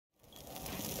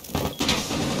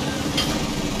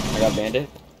got bandit.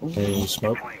 Hey,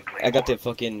 smoke. I got the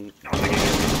fucking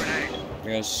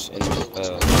mirrors and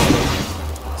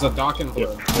It's a dock in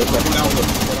blue.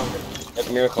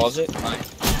 mirror closet.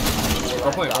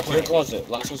 Go play, Mirror closet.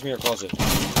 Last one's mirror closet.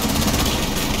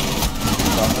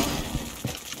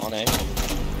 On A.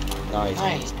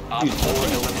 Nice. Dude,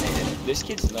 eliminated. this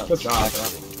kid's nuts. Good job,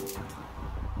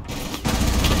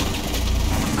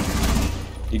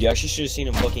 Dude, you actually should have seen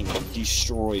him fucking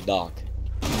destroy Doc.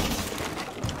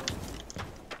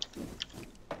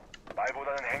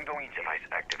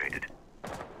 activated.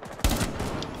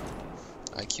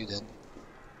 IQ dead.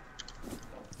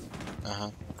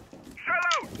 Uh-huh.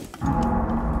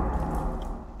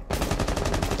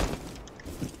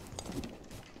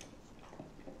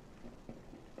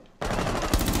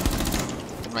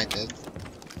 I'm right dead.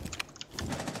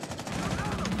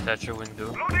 That's your window.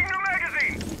 Loading new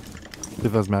magazine!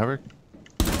 If that's Maverick?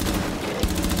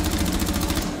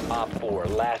 Op 4,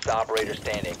 last operator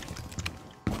standing.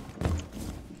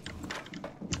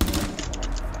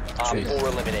 Op 4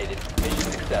 eliminated.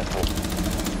 Mission successful.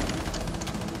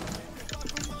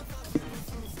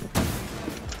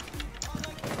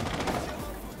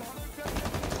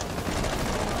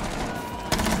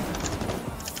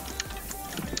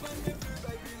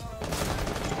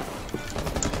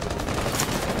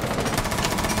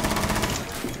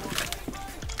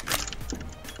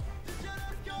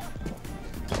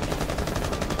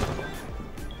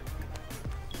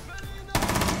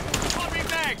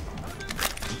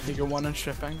 Figure 1 on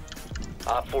shipping.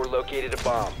 Op 4 located a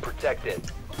bomb. Protect it.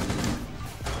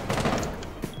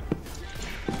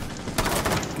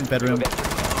 Bedroom.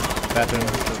 Bedroom.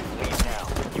 Leave now.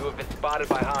 You have been spotted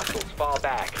by hostiles. Fall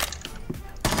back.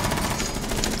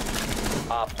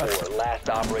 Op 4, last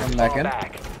operator. I'm Fall back in.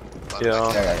 back.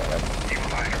 Yeah.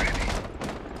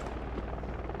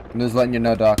 I'm just letting you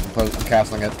know, Doc. I'm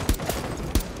castling it.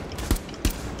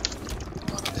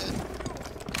 I'm dead.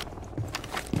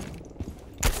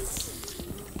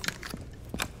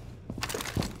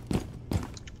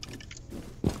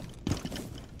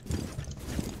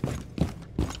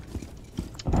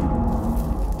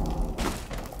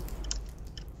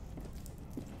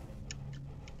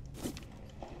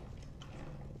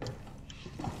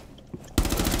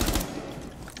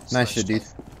 Nice shit, dude.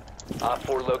 Op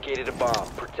 4 located a bomb.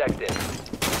 Protect it.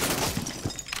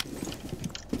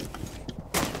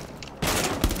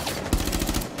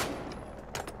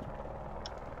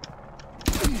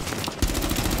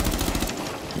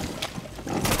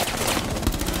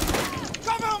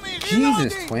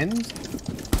 Jesus, twins.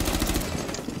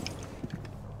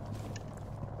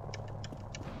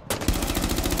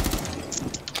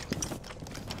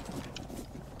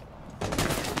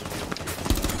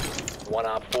 One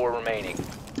Op 4 remaining.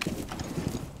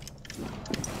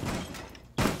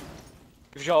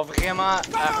 Genre vraiment.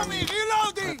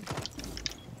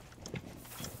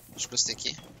 Je peux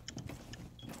sticker.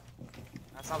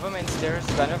 Elle s'en va main stairs.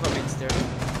 Banner va main stairs.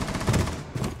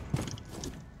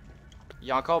 Il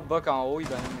y a encore Buck en haut, il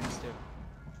banner main stairs.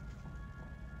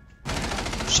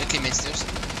 Check les main stairs.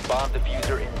 Bomb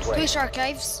diffuser in place. Push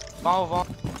archives. Bon, bon.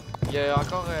 Il y a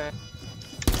encore.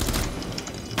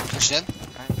 Prochaine.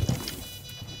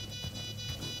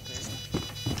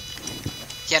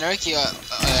 Il y en a un qui a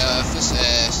fus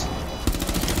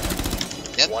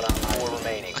dead. One Op 4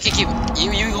 remaining. Ok, il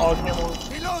est gros.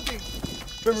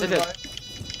 C'est dead.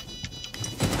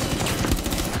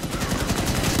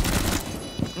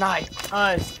 Nice.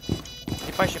 Nice.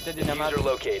 Il pas shifté des nomades. Diffuser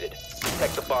located.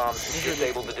 Protect the bomb.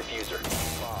 Disable the diffuser.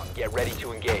 Get ready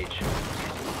to engage.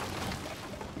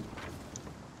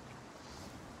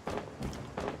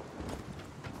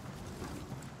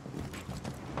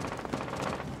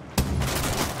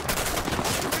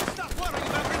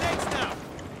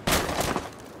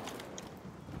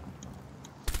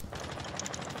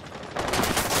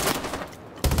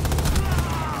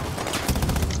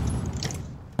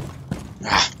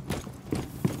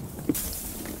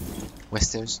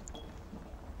 West stairs.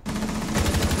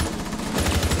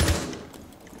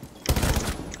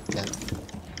 Dead.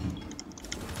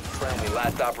 Friendly,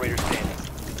 last operator standing.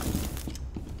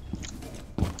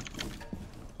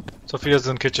 Sophia's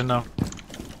in kitchen now.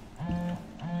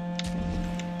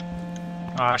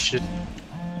 Ah shit.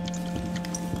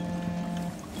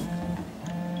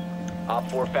 Op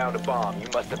 4 found a bomb. You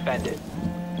must defend it.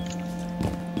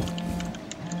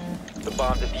 The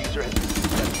bomb diffuser has been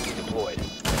successfully deployed.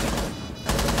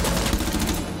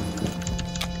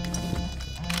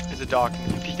 There's a dock.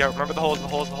 You peek out. Remember the holes, the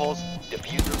holes, the holes?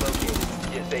 Diffuser located.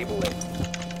 Disable it.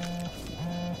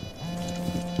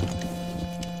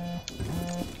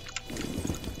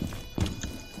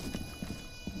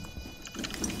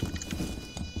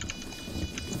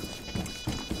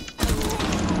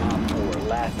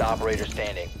 last operator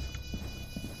standing.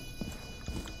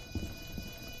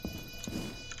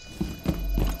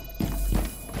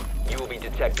 You will be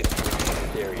detected in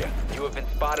this area. You have been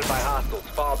spotted by hostiles.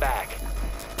 Fall back.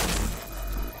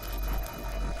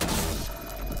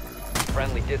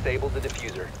 Friendly disabled the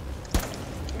diffuser.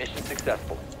 Mission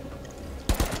successful.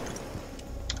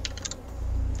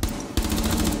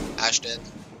 Ash dead.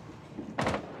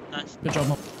 Nice. Good job,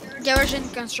 Mom. Garage in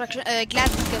construction,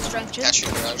 glass in construction. Ash in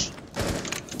garage.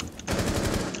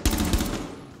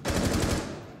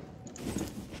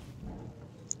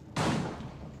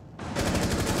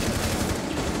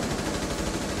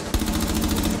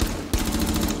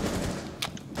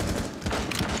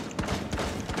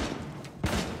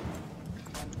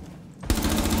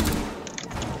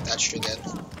 Ash dead.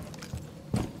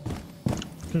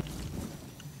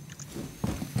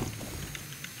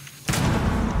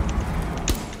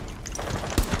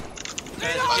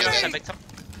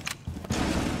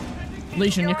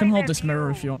 Legion, you can hold this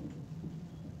mirror if you want.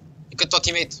 You could talk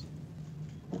teammate.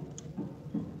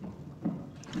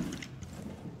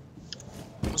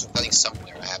 Someone's repelling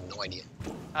somewhere, I have no idea.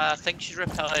 I think she's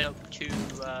repelling up to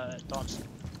dots.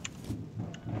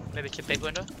 Maybe to big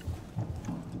window.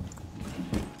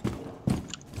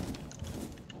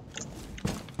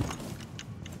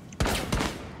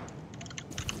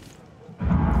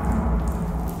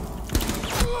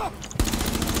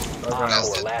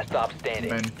 Last stop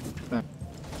standing.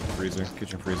 Freezer,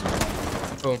 kitchen freezer.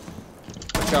 Cool.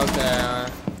 Watch out there.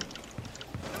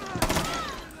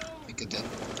 You could dead.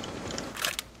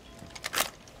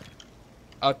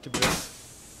 Out to blue.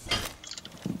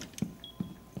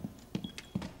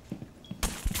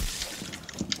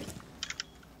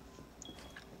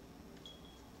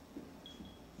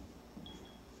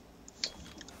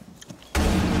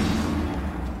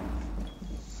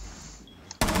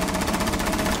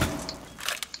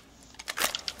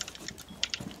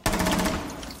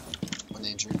 One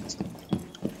injured.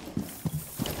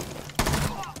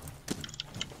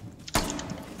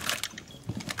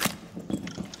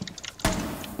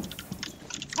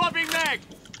 Swapping mag!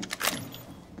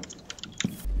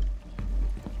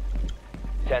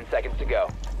 10 seconds to go.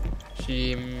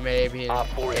 She may be in Op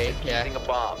 4 is A, yeah. defusing a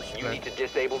bomb. You need to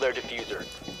disable their diffuser.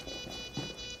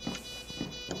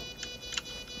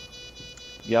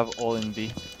 You have all in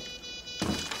B.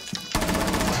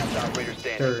 Last operator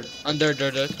standing. Under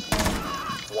dirt.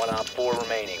 One Op 4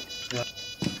 remaining.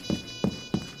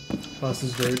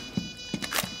 Passes dirt.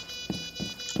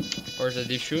 Where's the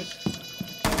defuse?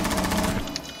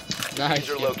 Nice.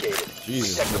 Diffuser located.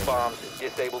 Jesus. Protect the bombs and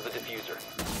disable the diffuser.